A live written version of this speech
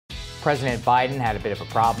President Biden had a bit of a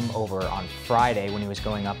problem over on Friday when he was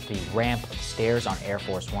going up the ramp of the stairs on Air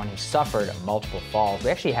Force One. He suffered multiple falls. We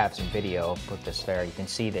actually have some video. Put this there. You can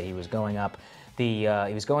see that he was going up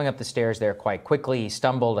the stairs there quite quickly. He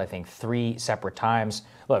stumbled, I think, 3 separate times.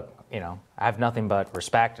 Look, I have nothing but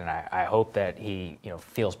respect, and I hope that he,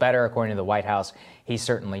 feels better. According to the White House, he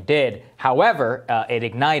certainly did. However, it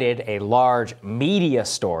ignited a large media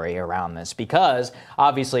story around this because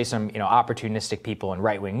obviously some, opportunistic people in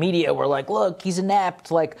right-wing media were like, look, he's inept,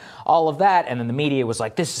 like all of that. And then the media was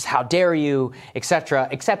like, this is how dare you, etc.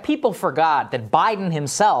 Except people forgot that Biden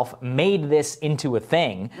himself made this into a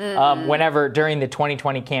thing whenever during the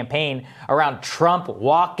 2020 campaign around Trump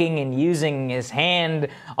walking and using his hand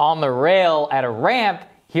on the rail at a ramp.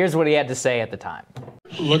 Here's what he had to say at the time.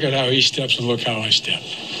 Look at how he steps and look how I step.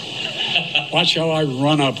 Watch how I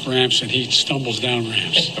run up ramps and he stumbles down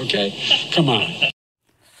ramps, okay? Come on.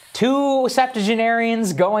 2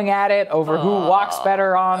 septuagenarians going at it over who walks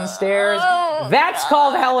better on stairs. That's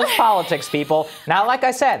called hellish politics, people. Now, like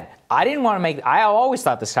I said, I always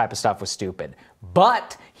thought this type of stuff was stupid,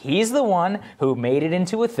 but he's the one who made it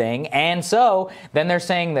into a thing, and so then they're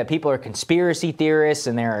saying that people are conspiracy theorists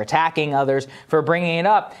and they're attacking others for bringing it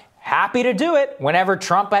up. Happy to do it whenever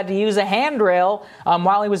Trump had to use a handrail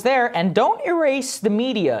while he was there. And don't erase the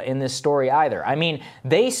media in this story either. I mean,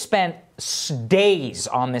 they spent days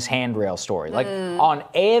on this handrail story, like on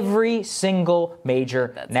every single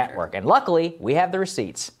major network. True. And luckily, we have the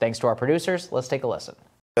receipts. Thanks to our producers. Let's take a listen.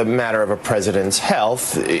 The matter of a president's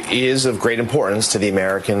health is of great importance to the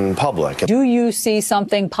American public. Do you see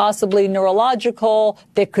something possibly neurological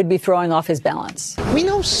that could be throwing off his balance? We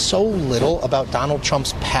know so little about Donald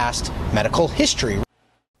Trump's past medical history.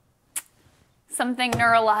 Something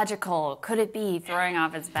neurological. Could it be throwing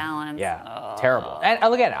off his balance? Yeah, terrible. And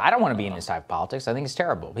again, I don't want to be in this type of politics. I think it's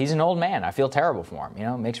terrible. He's an old man. I feel terrible for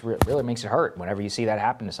him. Really makes it hurt whenever you see that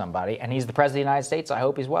happen to somebody. And he's the president of the United States. I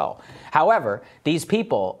hope he's well. However, these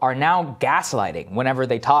people are now gaslighting whenever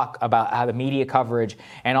they talk about how the media coverage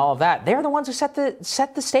and all of that. They're the ones who set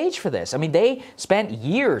the stage for this. I mean, they spent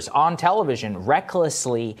years on television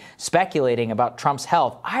recklessly speculating about Trump's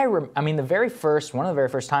health. one of the very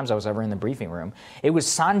first times I was ever in the briefing room, it was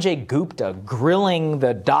Sanjay Gupta grilling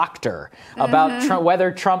the doctor about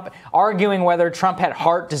arguing whether Trump had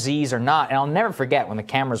heart disease or not. And I'll never forget when the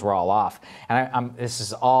cameras were all off. And this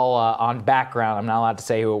is all on background. I'm not allowed to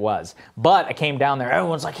say who it was. But I came down there.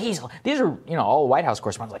 Everyone's like, these are, all White House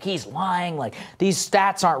correspondents, like, he's lying. Like, these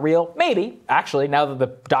stats aren't real. Maybe, actually, now that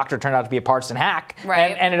the doctor turned out to be a partisan hack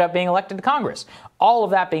and ended up being elected to Congress. All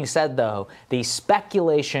of that being said, though, the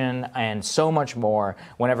speculation and so much more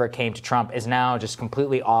whenever it came to Trump is now just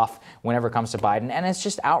completely off whenever it comes to Biden, and it's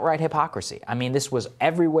just outright hypocrisy. I mean, this was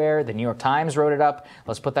everywhere. The New York Times wrote it up.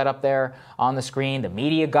 Let's put that up there on the screen. The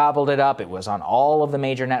media gobbled it up. It was on all of the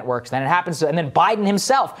major networks. And then Biden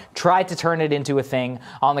himself tried to turn it into a thing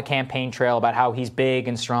on the campaign trail about how he's big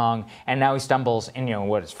and strong, and now he stumbles in,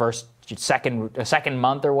 his second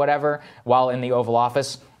month or whatever while in the Oval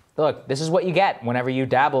Office. Look, this is what you get whenever you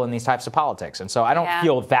dabble in these types of politics. And so I don't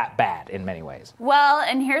feel that bad in many ways. Well,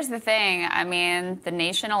 and here's the thing. I mean, the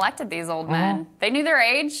nation elected these old men. They knew their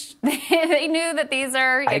age. They knew that these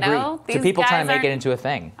are, I agree. These so people guys trying to make it into a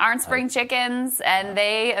thing. Aren't spring chickens, and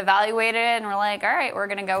they evaluated it and were like, all right, we're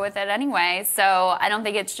going to go with it anyway. So I don't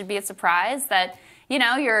think it should be a surprise that,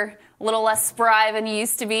 you're a little less spry than you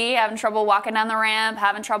used to be, having trouble walking down the ramp,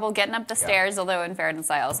 having trouble getting up the stairs, although in fairness,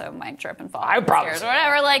 I also might trip and fall I up the stairs or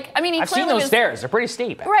whatever. I've seen those stairs. They're pretty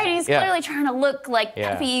steep. Right, he's clearly trying to look like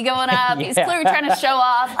peppy going up. He's clearly trying to show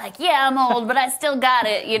off, like, I'm old, but I still got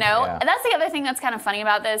it, And that's the other thing that's kind of funny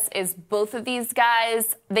about this is both of these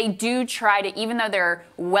guys, they do try to, even though they're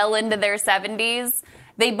well into their 70s,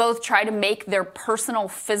 they both try to make their personal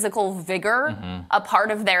physical vigor a part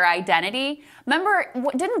of their identity. Remember,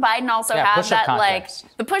 didn't Biden also have that, contest.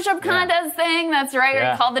 The push-up contest thing? That's right.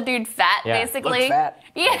 Yeah. Called the dude fat, basically. Look fat.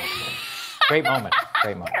 Yeah. Great moment.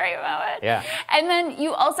 Great moment. Great moment. Yeah. And then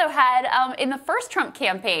you also had, in the first Trump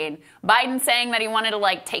campaign, Biden saying that he wanted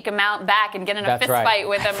to, take him out back and get in a fist fight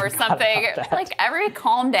with him or something. Everybody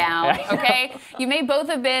calm down, okay? You may both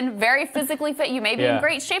have been very physically fit. You may be in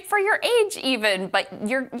great shape for your age even, but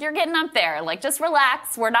you're getting up there. Just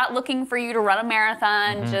relax. We're not looking for you to run a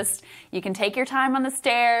marathon. Just, you can take your time on the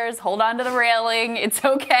stairs, hold on to the railing. It's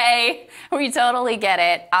okay. We totally get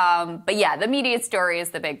it. But yeah, the media story is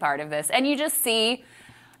the big part of this. And you just see,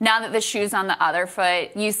 now that the shoe's on the other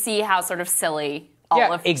foot, you see how sort of silly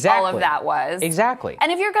all of that was. Exactly.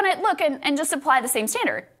 And if you're going to look and just apply the same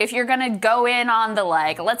standard, if you're going to go in on the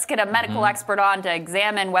let's get a medical expert on to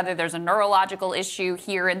examine whether there's a neurological issue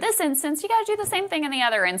here in this instance, you got to do the same thing in the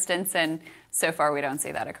other instance. And so far, we don't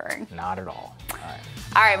see that occurring. Not at all. All right.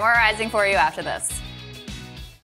 All right, more Rising for you after this.